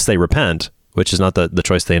 unless they repent, which is not the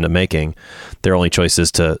choice they end up making, their only choice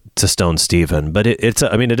is to stone Stephen. But it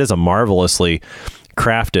is a marvelously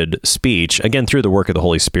crafted speech, again, through the work of the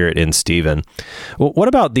Holy Spirit in Stephen. Well, what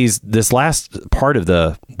about this last part of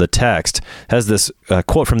the text has this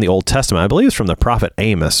quote from the Old Testament? I believe it's from the prophet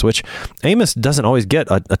Amos, which Amos doesn't always get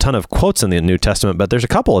a ton of quotes in the New Testament, but there's a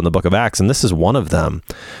couple in the book of Acts, and this is one of them.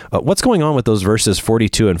 What's going on with those verses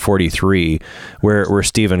 42 and 43, where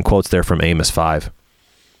Stephen quotes there from Amos 5?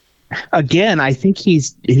 Again, I think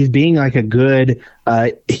he's being like a good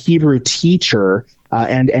Hebrew teacher,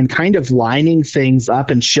 and kind of lining things up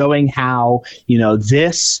and showing how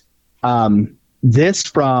this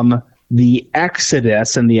from the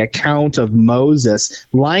Exodus and the account of Moses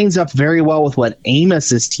lines up very well with what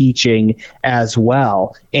Amos is teaching as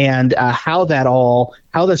well, and how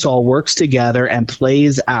this all works together and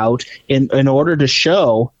plays out in order to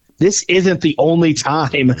show this isn't the only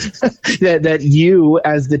time that you,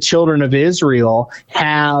 as the children of Israel,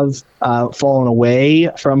 have fallen away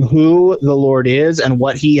from who the Lord is and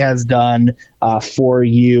what he has done for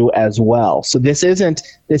you as well. So this isn't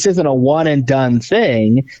a one and done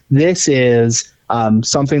thing. This is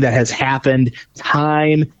something that has happened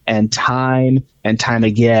time and time and time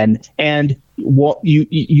again. And what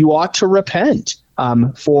you ought to repent.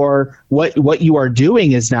 For what you are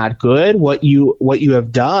doing is not good. What you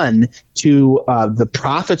have done to the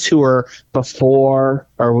prophets who were before,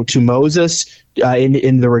 or to Moses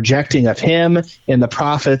in the rejecting of him, and the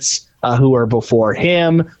prophets who were before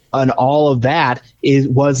him, and all of that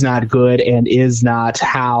was not good, and is not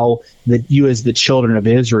how you as the children of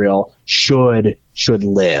Israel should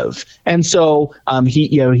live. And so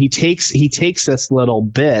he takes this little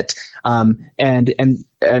bit, and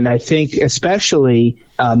I think especially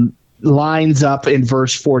lines up in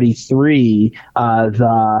verse 43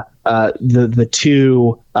 the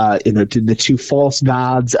two false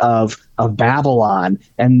gods of Babylon,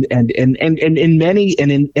 and in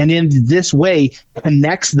this way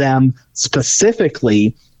connects them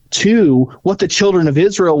specifically to what the children of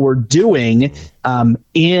Israel were doing at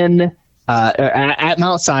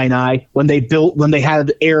Mount Sinai when they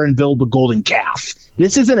had Aaron build the golden calf.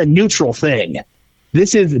 This isn't a neutral thing.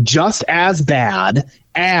 This is just as bad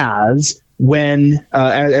as when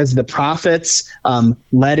as the prophets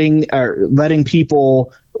letting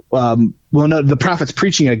people the prophets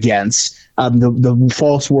preaching against the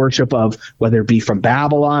false worship of, whether it be from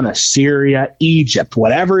Babylon, Assyria, Egypt,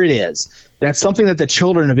 whatever it is. That's something that the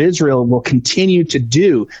children of Israel will continue to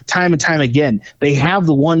do time and time again. They have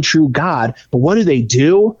the one true God, but what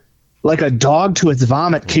do? Like a dog to its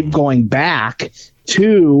vomit, keep going back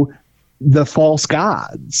to the false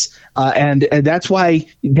gods, and that's why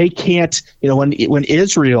they can't. When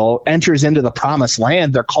Israel enters into the promised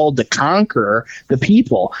land, they're called to conquer the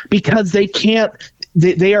people because they can't.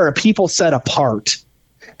 They are a people set apart.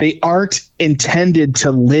 They aren't intended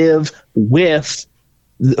to live with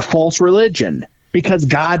false religion because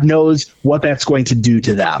God knows what that's going to do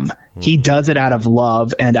to them. He does it out of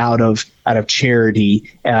love and out of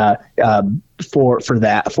charity for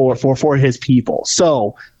his people.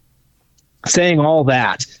 So, saying all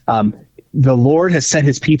that, the Lord has set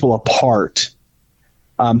his people apart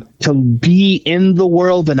to be in the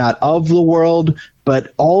world and not of the world,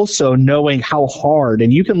 but also knowing how hard,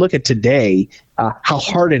 and you can look at today, how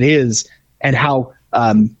hard it is and how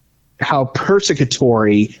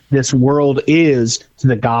persecutory this world is to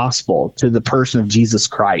the gospel, to the person of Jesus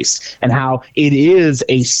Christ, and how it is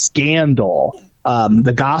a scandal.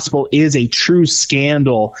 The gospel is a true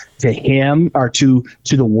scandal to him, or to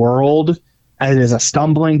the world. It is a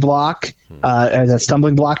stumbling block, to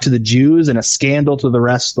the Jews, and a scandal to the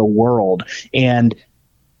rest of the world. And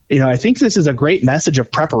I think this is a great message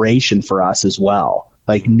of preparation for us as well.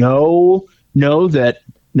 Like, know that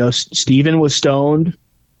Stephen was stoned.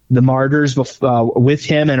 The martyrs with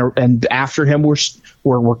him and after him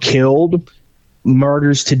were killed.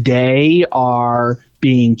 Martyrs today are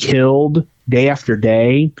being killed day after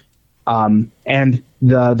day, and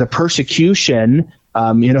the persecution.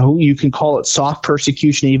 You can call it soft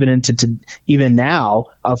persecution even now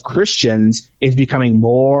of Christians is becoming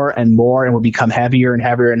more and more, and will become heavier and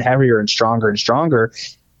heavier and heavier and stronger.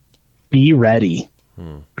 Be ready.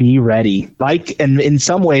 Be ready. And in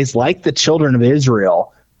some ways, like the children of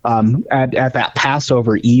Israel at that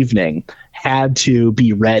Passover evening, had to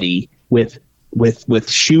be ready with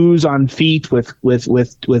shoes on feet, with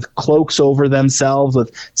cloaks over themselves,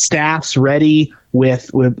 with staffs ready, with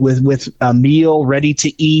a meal ready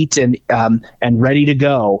to eat and ready to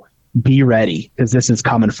go. Be ready, because this is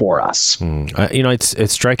coming for us.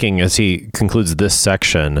 It's striking as he concludes this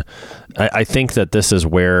section. I think that this is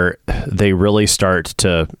where they really start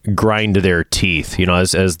to grind their teeth,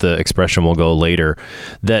 as the expression will go later,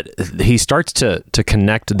 that he starts to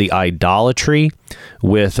connect the idolatry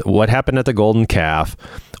with what happened at the golden calf,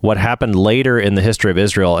 what happened later in the history of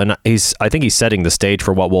Israel. And I think he's setting the stage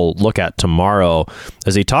for what we'll look at tomorrow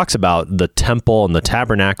as he talks about the temple and the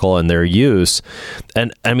tabernacle and their use.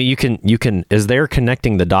 And I mean, you can, as they're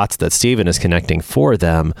connecting the dots that Stephen is connecting for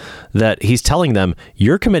them, that he's telling them,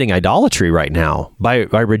 you're committing idolatry right now. By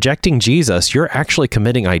rejecting Jesus, you're actually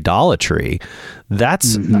committing idolatry.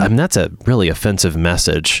 That's, that's a really offensive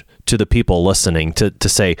message to the people listening, to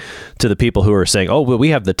say to the people who are saying, oh, well, we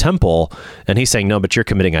have the temple, and he's saying, no, but you're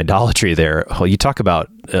committing idolatry there. Well, you talk about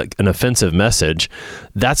an offensive message.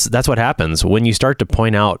 That's what happens when you start to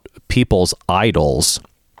point out people's idols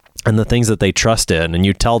and the things that they trust in, and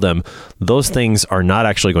you tell them those things are not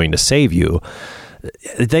actually going to save you.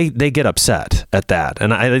 They get upset at that.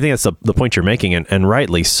 And I think that's the point you're making, and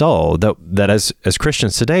rightly so, that as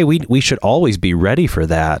Christians today, we should always be ready for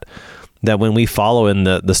that. That when we follow in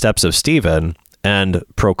the steps of Stephen and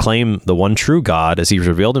proclaim the one true God as he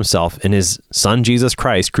revealed himself in his son, Jesus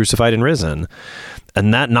Christ, crucified and risen,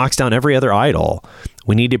 and that knocks down every other idol,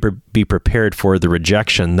 we need to be prepared for the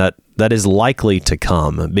rejection that is likely to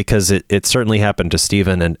come, because it certainly happened to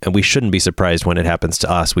Stephen, and we shouldn't be surprised when it happens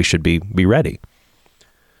to us. We should be ready.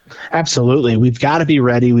 Absolutely. We've got to be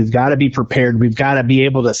ready. We've got to be prepared. We've got to be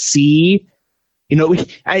able to see,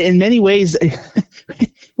 in many ways,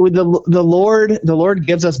 with the Lord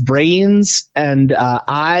gives us brains and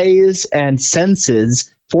eyes and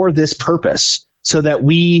senses for this purpose, so that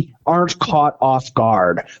we aren't caught off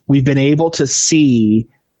guard. We've been able to see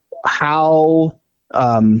how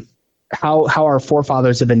our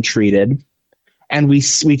forefathers have been treated, and we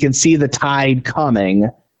can see the tide coming.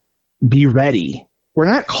 be ready. We're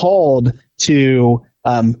not called to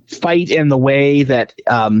fight in the way that,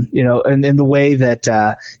 in the way that,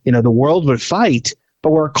 the world would fight,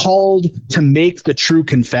 but we're called to make the true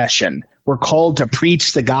confession. We're called to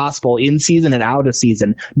preach the gospel in season and out of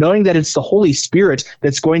season, knowing that it's the Holy Spirit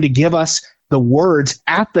that's going to give us the words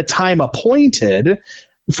at the time appointed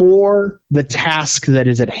for the task that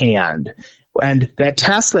is at hand. And that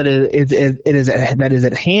task that is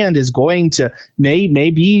at hand is going to may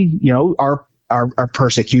be, our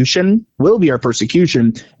persecution, will be our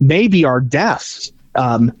persecution, may be our death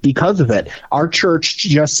because of it. Our church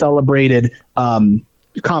just celebrated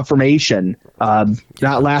confirmation,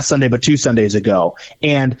 not last Sunday, but 2 Sundays ago.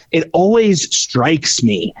 And it always strikes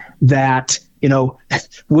me that,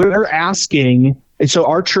 we're asking, so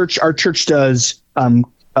our church does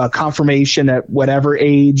confirmation at whatever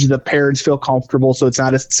age the parents feel comfortable, so it's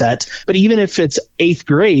not a set. But even if it's 8th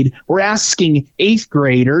grade, we're asking 8th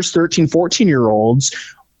graders, 13,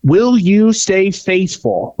 14-year-olds, will you stay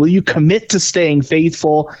faithful? Will you commit to staying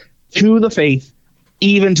faithful to the faith,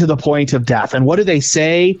 even to the point of death? And what do they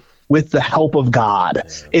say? With the help of God.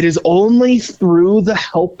 It is only through the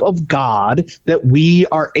help of God that we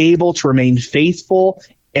are able to remain faithful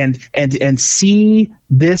and see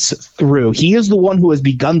this through. He is the one who has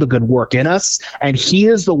begun the good work in us, and he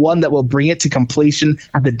is the one that will bring it to completion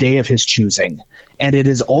at the day of his choosing. And it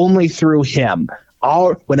is only through him.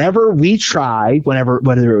 Whenever we try, whether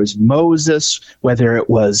it was Moses, whether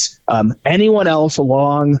it was anyone else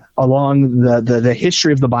along the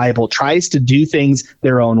history of the Bible, tries to do things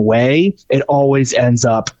their own way, it always ends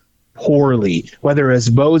up poorly. Whether it's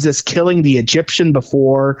Moses killing the Egyptian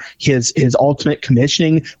before his ultimate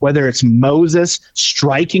commissioning, whether it's Moses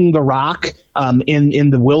striking the rock in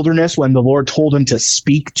the wilderness when the Lord told him to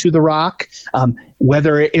speak to the rock,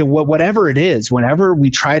 whatever it is, whenever we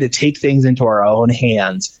try to take things into our own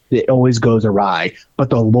hands, it always goes awry. But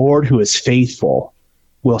the Lord, who is faithful,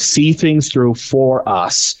 will see things through for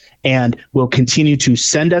us and will continue to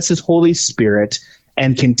send us his Holy Spirit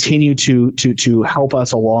and continue to help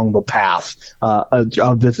us along the path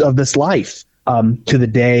of this life to the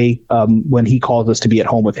day when he calls us to be at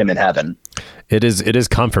home with him in heaven. It is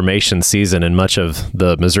confirmation season in much of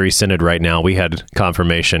the Missouri Synod right now. We had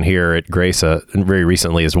confirmation here at Grace very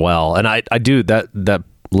recently as well. And I do that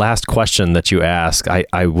last question that you ask,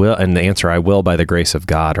 I will, and the answer I will by the grace of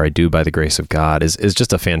God, or I do by the grace of God, is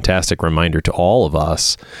just a fantastic reminder to all of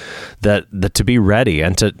us that to be ready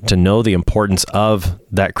and to know the importance of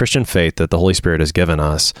that Christian faith that the Holy Spirit has given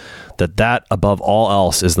us, that above all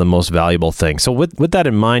else is the most valuable thing. So with that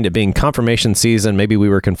in mind, it being confirmation season, maybe we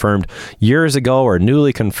were confirmed years ago or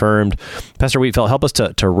newly confirmed, Pastor Wheatfield, help us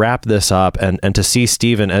to wrap this up and to see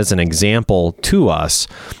Stephen as an example to us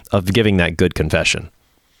of giving that good confession.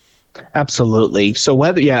 Absolutely. So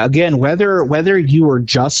whether you were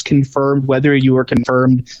just confirmed, whether you were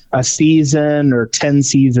confirmed a season or 10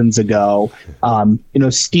 seasons ago,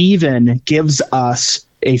 Stephen gives us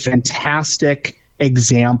a fantastic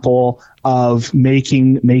example of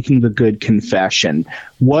making the good confession.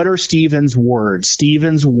 What are Stephen's words?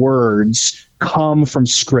 Stephen's words come from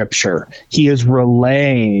Scripture. He is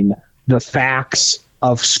relaying the facts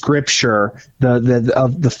of Scripture,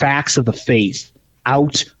 the facts of the faith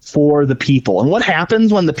out for the people. And what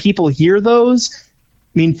happens when the people hear those?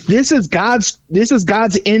 I mean, this is God's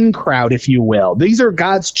in crowd, if you will. These are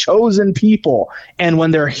God's chosen people. And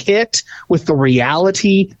when they're hit with the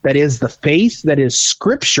reality that is the faith, that is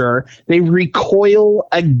Scripture, they recoil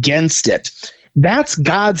against it. That's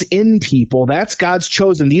God's in people. That's God's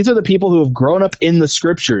chosen. These are the people who have grown up in the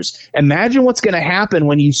Scriptures. Imagine what's going to happen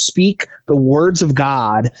when you speak the words of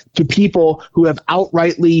God to people who have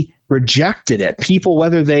outrightly rejected it. People,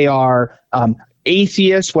 whether they are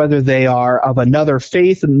atheists, whether they are of another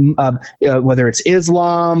faith, whether it's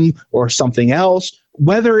Islam or something else,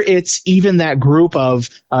 whether it's even that group of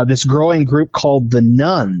this growing group called the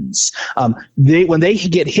nuns, when they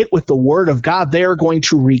get hit with the word of God, they are going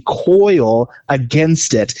to recoil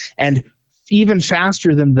against it. And even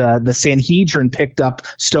faster than the Sanhedrin picked up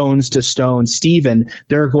stones to stone Stephen,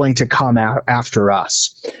 they're going to come after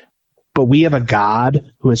us. But we have a God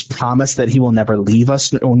who has promised that he will never leave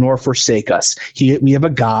us nor forsake us. We have a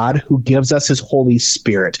God who gives us his Holy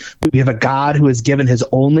Spirit. We have a God who has given his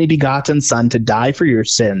only begotten Son to die for your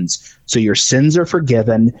sins. So your sins are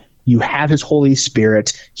forgiven. You have his Holy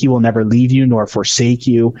Spirit. He will never leave you nor forsake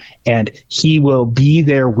you. And he will be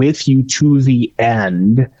there with you to the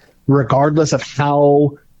end, regardless of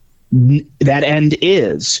how that end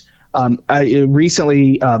is.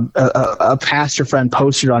 Recently, a pastor friend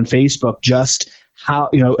posted on Facebook just how,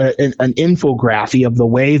 an infography of the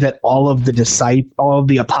way that all of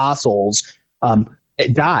the apostles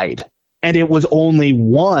died. And it was only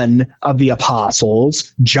one of the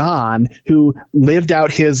apostles, John, who lived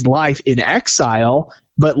out his life in exile,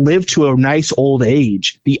 but lived to a nice old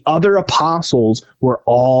age. The other apostles were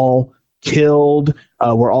all killed,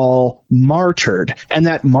 were all martyred. And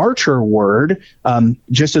that martyr word,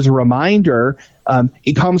 just as a reminder,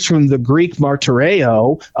 it comes from the Greek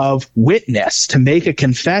martyreo of witness, to make a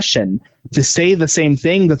confession, to say the same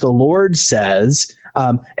thing that the Lord says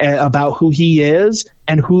about who he is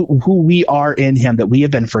and who we are in him, that we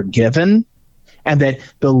have been forgiven, and that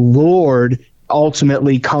the Lord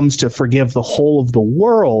ultimately comes to forgive the whole of the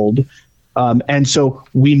world. And so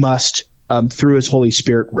we must, through his Holy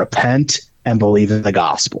Spirit, repent and believe in the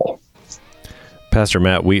gospel. Pastor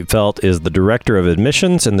Matt Wheatfeld is the Director of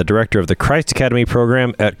Admissions and the Director of the Christ Academy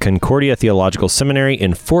program at Concordia Theological Seminary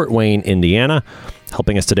in Fort Wayne, Indiana,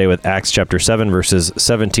 helping us today with Acts chapter 7, verses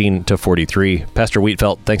 17 to 43. Pastor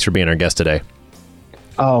Wheatfeld, thanks for being our guest today.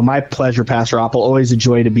 Oh, my pleasure, Pastor Apple. Always a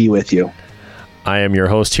joy to be with you. I am your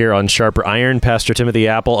host here on Sharper Iron, Pastor Timothy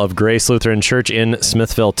Apple of Grace Lutheran Church in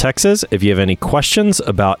Smithville, Texas. If you have any questions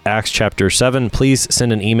about Acts chapter 7, please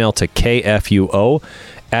send an email to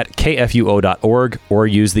kfuo@kfuo.org or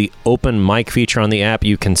use the open mic feature on the app.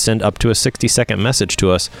 You can send up to a 60-second message to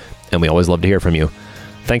us, and we always love to hear from you.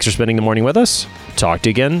 Thanks for spending the morning with us. Talk to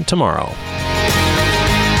you again tomorrow.